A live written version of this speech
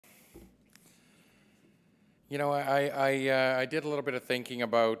I did a little bit of thinking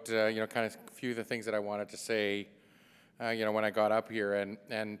about, kind of a few of the things that I wanted to say, when I got up here,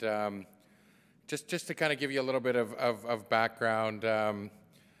 and just to kind of give you a little bit of background, I'm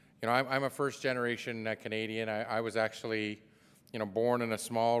a first-generation Canadian. I was actually, born in a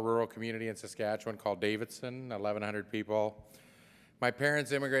small rural community in Saskatchewan called Davidson, 1,100 people. My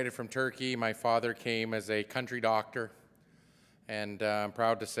parents immigrated from Turkey. My father came as a country doctor. And I'm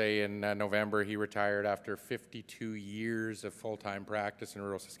proud to say in November he retired after 52 years of full-time practice in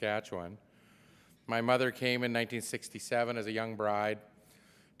rural Saskatchewan. My mother came in 1967 as a young bride,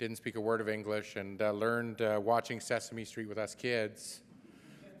 didn't speak a word of English, and learned watching Sesame Street with us kids,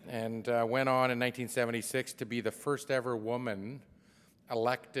 and went on in 1976 to be the first ever woman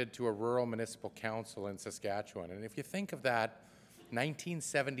elected to a rural municipal council in Saskatchewan. And if you think of that,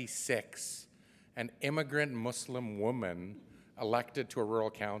 1976, an immigrant Muslim woman elected to a rural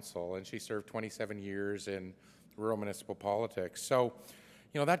council, and she served 27 years in rural municipal politics. So,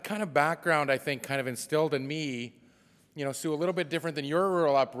 that kind of background, I think, kind of instilled in me, Sue, a little bit different than your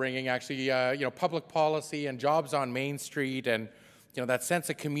rural upbringing, actually, public policy and jobs on Main Street, and, that sense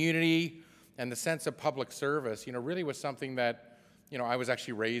of community and the sense of public service, really was something that, I was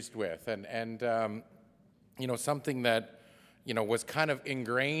actually raised with, and something that, was kind of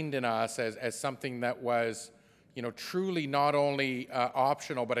ingrained in us as something that was, truly not only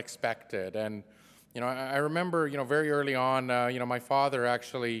optional but expected. And I remember very early on, my father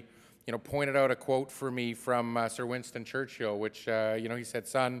actually pointed out a quote for me from Sir Winston Churchill, which he said,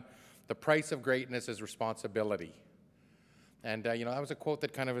 "Son, the price of greatness is responsibility." And that was a quote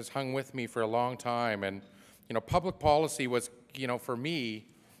that kind of has hung with me for a long time. And public policy was for me,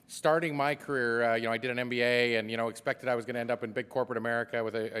 starting my career, I did an MBA, and expected I was going to end up in big corporate America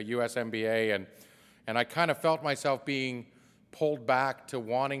with a US MBA, and I kind of felt myself being pulled back to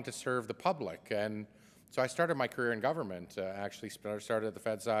wanting to serve the public. And so I started my career in government, actually started at the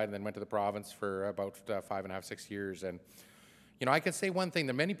Fed side and then went to the province for about 5.5, 6 years. And, I can say one thing,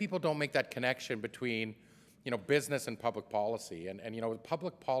 that many people don't make that connection between, business and public policy. And the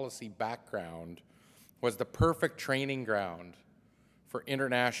public policy background was the perfect training ground for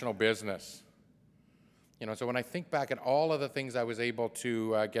international business. So when I think back at all of the things I was able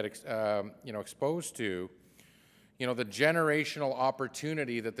to get exposed to, the generational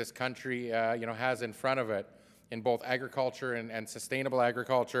opportunity that this country, has in front of it in both agriculture and sustainable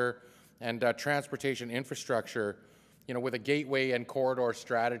agriculture and transportation infrastructure, with a gateway and corridor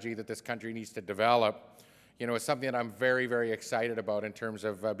strategy that this country needs to develop, is something that I'm very, very excited about in terms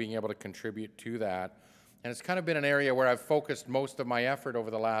of being able to contribute to that. And it's kind of been an area where I've focused most of my effort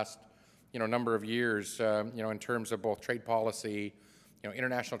over the last number of years, in terms of both trade policy,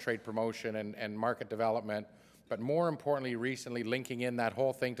 international trade promotion and market development, but more importantly, recently linking in that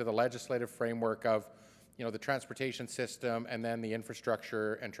whole thing to the legislative framework of, the transportation system and then the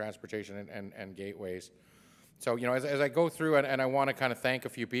infrastructure and transportation and gateways. So, as I go through, and I want to kind of thank a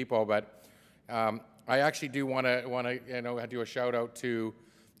few people, but I actually do want to do a shout out to,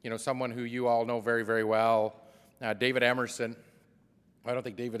 someone who you all know very, very well, David Emerson. I don't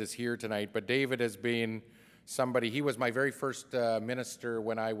think David is here tonight, but David has been somebody, he was my very first minister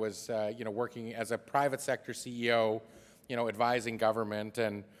when I was, working as a private sector CEO, advising government.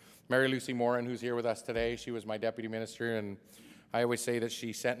 And Mary Lucy Morin, who's here with us today, she was my deputy minister, and I always say that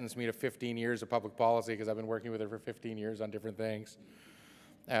she sentenced me to 15 years of public policy because I've been working with her for 15 years on different things.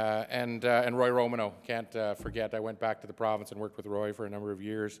 And Roy Romano, can't forget, I went back to the province and worked with Roy for a number of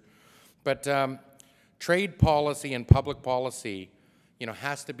years. But trade policy and public policy,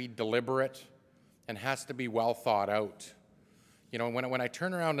 has to be deliberate and has to be well thought out. When I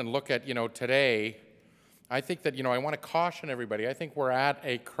turn around and look at, today, I think that, I want to caution everybody. I think we're at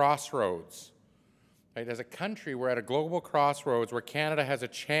a crossroads. Right? As a country, we're at a global crossroads where Canada has a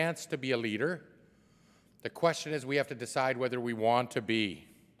chance to be a leader. The question is, we have to decide whether we want to be.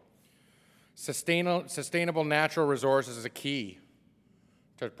 Sustainable natural resources is a key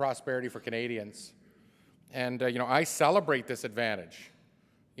to prosperity for Canadians. And, I celebrate this advantage.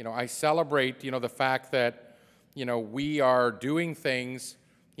 I celebrate, the fact that, we are doing things,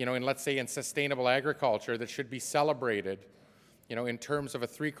 in, let's say, in sustainable agriculture that should be celebrated, in terms of a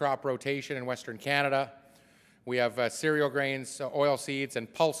 3-crop rotation in Western Canada. We have cereal grains, oil seeds,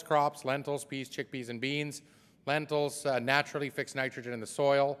 and pulse crops, lentils, peas, chickpeas, and beans. Lentils naturally fix nitrogen in the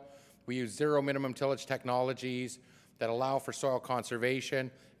soil. We use zero minimum tillage technologies that allow for soil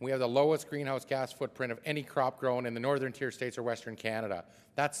conservation. We have the lowest greenhouse gas footprint of any crop grown in the northern tier states or Western Canada.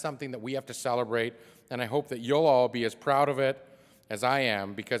 That's something that we have to celebrate, and I hope that you'll all be as proud of it as I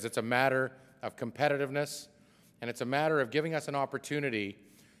am, because it's a matter of competitiveness, and it's a matter of giving us an opportunity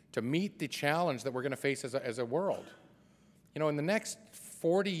to meet the challenge that we're going to face as a world. You know, in the next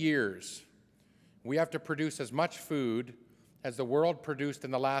 40 years, we have to produce as much food as the world produced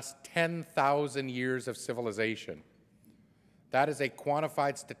in the last 10,000 years of civilization. That is a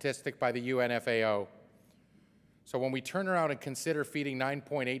quantified statistic by the UNFAO. So when we turn around and consider feeding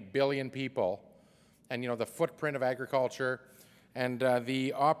 9.8 billion people, and the footprint of agriculture, and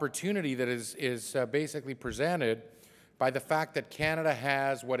the opportunity that is basically presented by the fact that Canada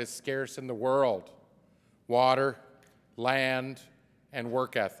has what is scarce in the world: water, land, and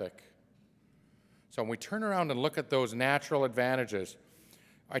work ethic. So when we turn around and look at those natural advantages,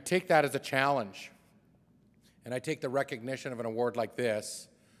 I take that as a challenge. And I take the recognition of an award like this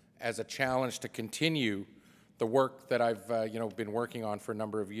as a challenge to continue the work that I've been working on for a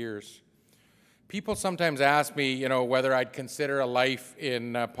number of years. People sometimes ask me, whether I'd consider a life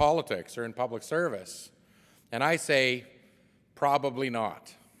in politics or in public service. And I say, probably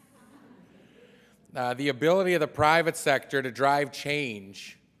not. The ability of the private sector to drive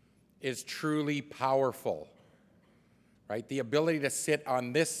change is truly powerful, right? The ability to sit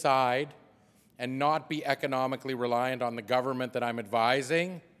on this side and not be economically reliant on the government that I'm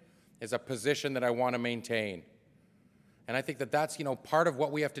advising is a position that I want to maintain. And I think that that's, part of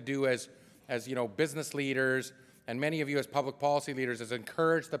what we have to do as business leaders, and many of you as public policy leaders, is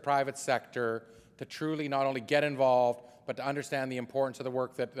encourage the private sector to truly not only get involved, but to understand the importance of the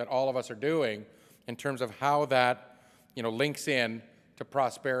work that all of us are doing in terms of how that, links in to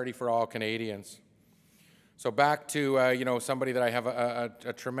prosperity for all Canadians. So back to, somebody that I have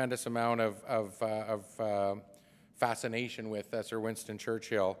a tremendous amount of fascination with, Sir Winston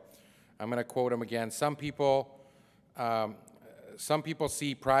Churchill. I'm going to quote him again. Some people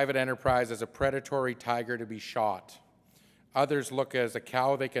see private enterprise as a predatory tiger to be shot. Others look as a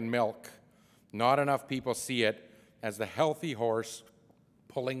cow they can milk. Not enough people see it as the healthy horse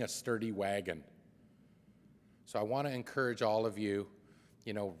pulling a sturdy wagon. So I want to encourage all of you,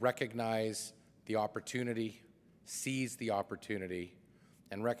 recognize the opportunity, seize the opportunity,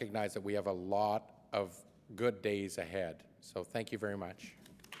 and recognize that we have a lot of good days ahead. So thank you very much.